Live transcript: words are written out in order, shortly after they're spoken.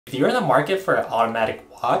If you're in the market for an automatic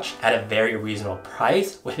watch at a very reasonable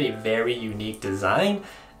price with a very unique design,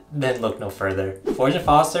 then look no further. Forge &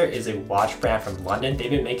 Foster is a watch brand from London.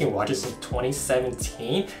 They've been making watches since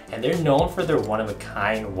 2017 and they're known for their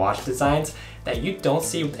one-of-a-kind watch designs that you don't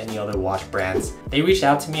see with any other watch brands. They reached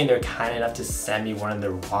out to me and they're kind enough to send me one of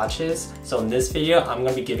their watches. So in this video, I'm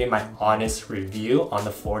going to be giving my honest review on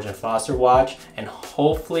the Forge & Foster watch, and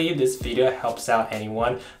hopefully this video helps out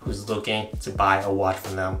anyone who's looking to buy a watch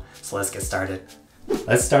from them. So let's get started.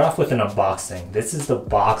 Let's start off with an unboxing. This is the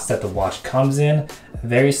box that the watch comes in.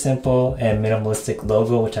 Very simple and minimalistic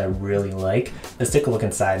logo, which I really like. Let's take a look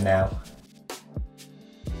inside now.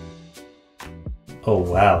 Oh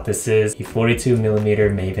wow, this is a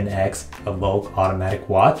 42mm Maven X Evoke automatic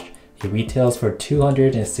watch. It retails for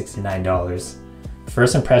 $269.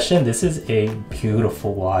 First impression, this is a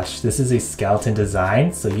beautiful watch. This is a skeleton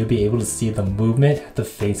design, so you'll be able to see the movement at the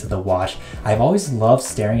face of the watch. I've always loved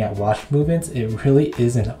staring at watch movements. It really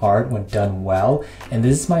is an art when done well, and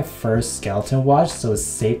this is my first skeleton watch, so it's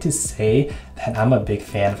safe to say that I'm a big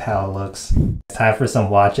fan of how it looks. It's time for some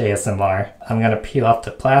watch ASMR. I'm gonna peel off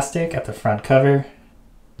the plastic at the front cover.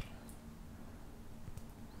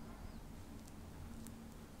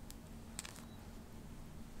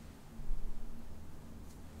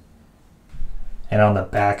 And on the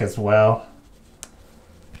back as well.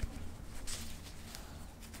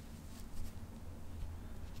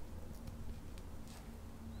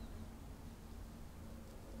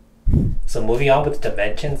 So moving on with the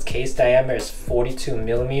dimensions, case diameter is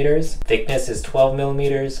 42mm, thickness is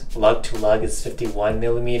 12mm, lug to lug is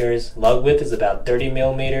 51mm, lug width is about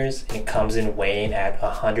 30mm, and it comes in weighing at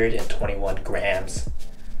 121 grams.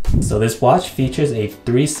 So this watch features a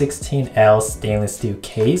 316L stainless steel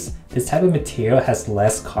case. This type of material has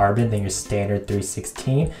less carbon than your standard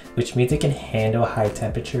 316, which means it can handle high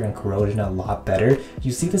temperature and corrosion a lot better.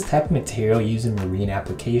 You see this type of material used in marine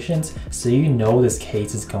applications, so you know this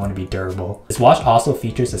case is going to be durable. This watch also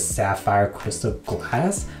features a sapphire crystal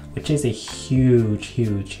glass, which is a huge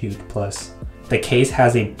plus. The case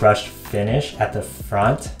has a brushed finish at the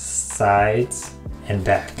front, sides, and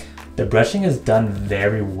back. The brushing is done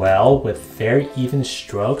very well with very even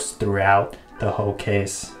strokes throughout the whole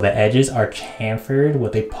case. The edges are chamfered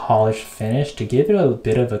with a polished finish to give it a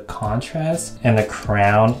bit of a contrast, and the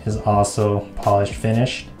crown is also polished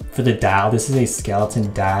finished. For the dial, this is a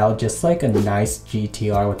skeleton dial, just like a nice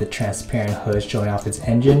GTR with a transparent hood showing off its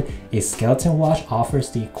engine. A skeleton watch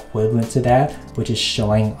offers the equivalent to that, which is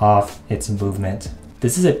showing off its movement.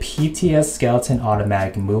 This is a PTS skeleton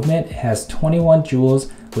automatic movement. It has 21 joules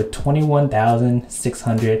with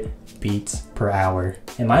 21,600 beats per hour.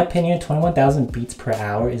 In my opinion, 21,000 beats per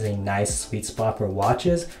hour is a nice sweet spot for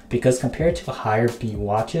watches, because compared to higher beat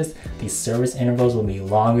watches, the service intervals will be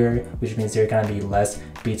longer, which means there are going to be less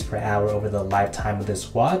beats per hour over the lifetime of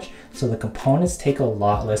this watch. So the components take a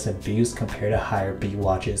lot less abuse compared to higher beat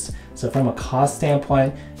watches. So from a cost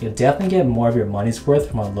standpoint, you'll definitely get more of your money's worth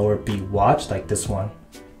from a lower beat watch like this one.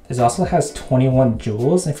 This also has 21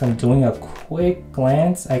 joules, and from doing a quick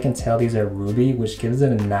glance, I can tell these are ruby, which gives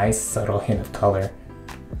it a nice subtle hint of color.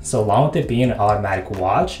 So along with it being an automatic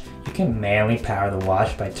watch, you can manually power the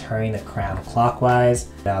watch by turning the crown clockwise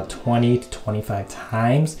about 20 to 25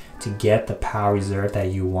 times to get the power reserve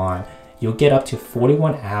that you want. You'll get up to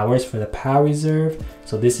 41 hours for the power reserve.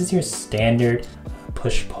 So this is your standard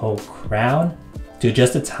push-pull crown. To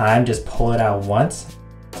adjust the time, just pull it out once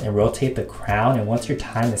and rotate the crown, and once your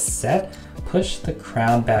time is set, push the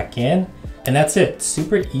crown back in, and that's it.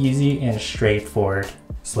 Super easy and straightforward.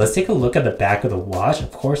 So let's take a look at the back of the watch.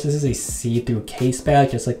 Of course, this is a see-through case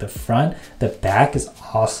bag just like the front. The back is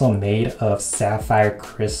also made of sapphire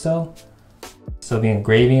crystal. So the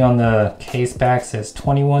engraving on the case back says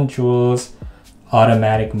 21 joules,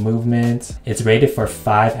 automatic movement. It's rated for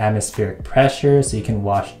 5 atmospheric pressure, so you can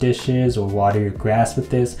wash dishes or water your grass with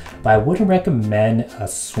this, but I wouldn't recommend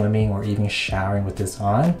swimming or even showering with this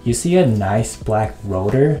on. You see a nice black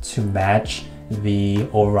rotor to match the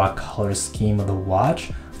overall color scheme of the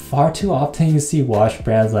watch. Far too often you see watch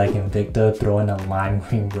brands like Invicta throw in a lime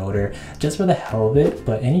green rotor just for the hell of it,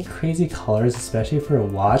 but any crazy colors, especially for a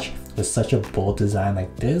watch with such a bold design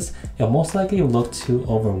like this, it'll most likely look too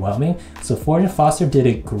overwhelming. So Forge & Foster did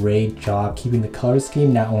a great job keeping the color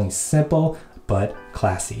scheme not only simple, but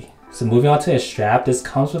classy. So moving on to a strap, this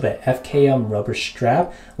comes with an FKM rubber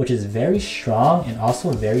strap, which is very strong and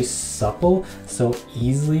also very supple, so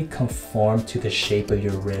easily conform to the shape of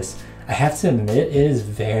your wrist. I have to admit, it is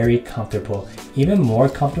very comfortable, even more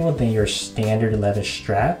comfortable than your standard leather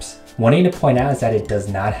straps. One thing to point out is that it does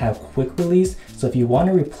not have quick release, so if you want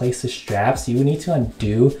to replace the straps, you need to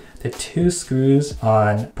undo the 2 screws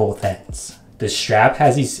on both ends. The strap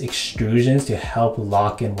has these extrusions to help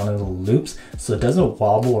lock in one of the loops so it doesn't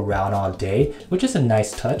wobble around all day, which is a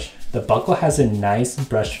nice touch. The buckle has a nice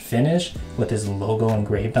brushed finish with his logo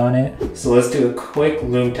engraved on it. So let's do a quick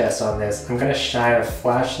lume test on this. I'm gonna shine a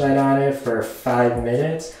flashlight on it for 5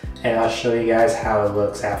 minutes and I'll show you guys how it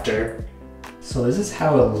looks after. So this is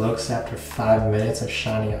how it looks after 5 minutes of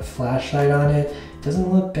shining a flashlight on it.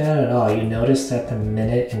 Doesn't look bad at all. You notice that the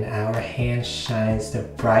minute and hour hand shines the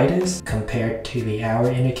brightest compared to the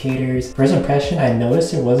hour indicators. First impression, I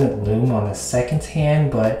noticed there wasn't lume on the second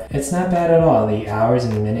hand, but it's not bad at all. The hours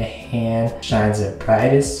and minute hand shines the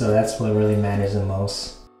brightest, so that's what really matters the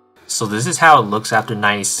most. So this is how it looks after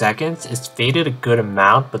 90 seconds. It's faded a good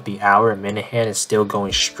amount, but the hour and minute hand is still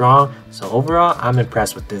going strong. So overall, I'm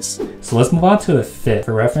impressed with this. So let's move on to the fit.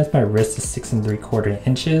 For reference, my wrist is 6 3/4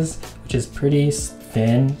 inches, which is pretty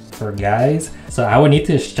thin for guys. So I would need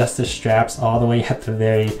to adjust the straps all the way at the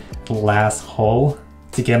very last hole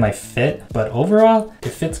to get my fit, but overall it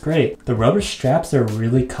fits great. The rubber straps are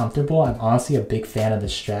really comfortable. I'm honestly a big fan of the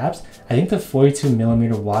straps. I think the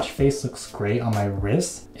 42mm watch face looks great on my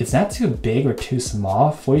wrist. It's not too big or too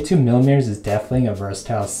small. 42mm is definitely a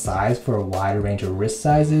versatile size for a wide range of wrist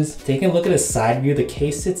sizes. Taking a look at the side view, the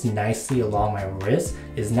case sits nicely along my wrist.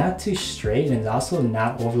 It's not too straight and it's also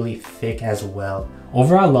not overly thick as well.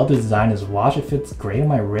 Overall, I love the design of this watch. It fits great on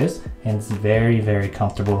my wrist and it's very, very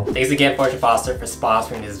comfortable. Thanks again, Fortune Foster, for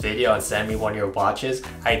sponsoring this video and sending me one of your watches.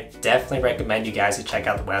 I definitely recommend you guys to check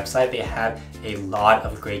out the website. They have a lot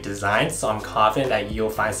of great designs, so I'm confident that you'll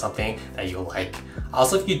find something that you'll like.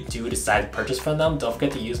 Also, if you do decide to purchase from them, don't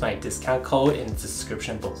forget to use my discount code in the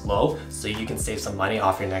description below so you can save some money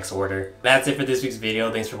off your next order. That's it for this week's video.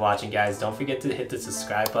 Thanks for watching, guys. Don't forget to hit the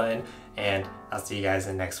subscribe button and I'll see you guys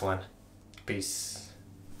in the next one. Peace.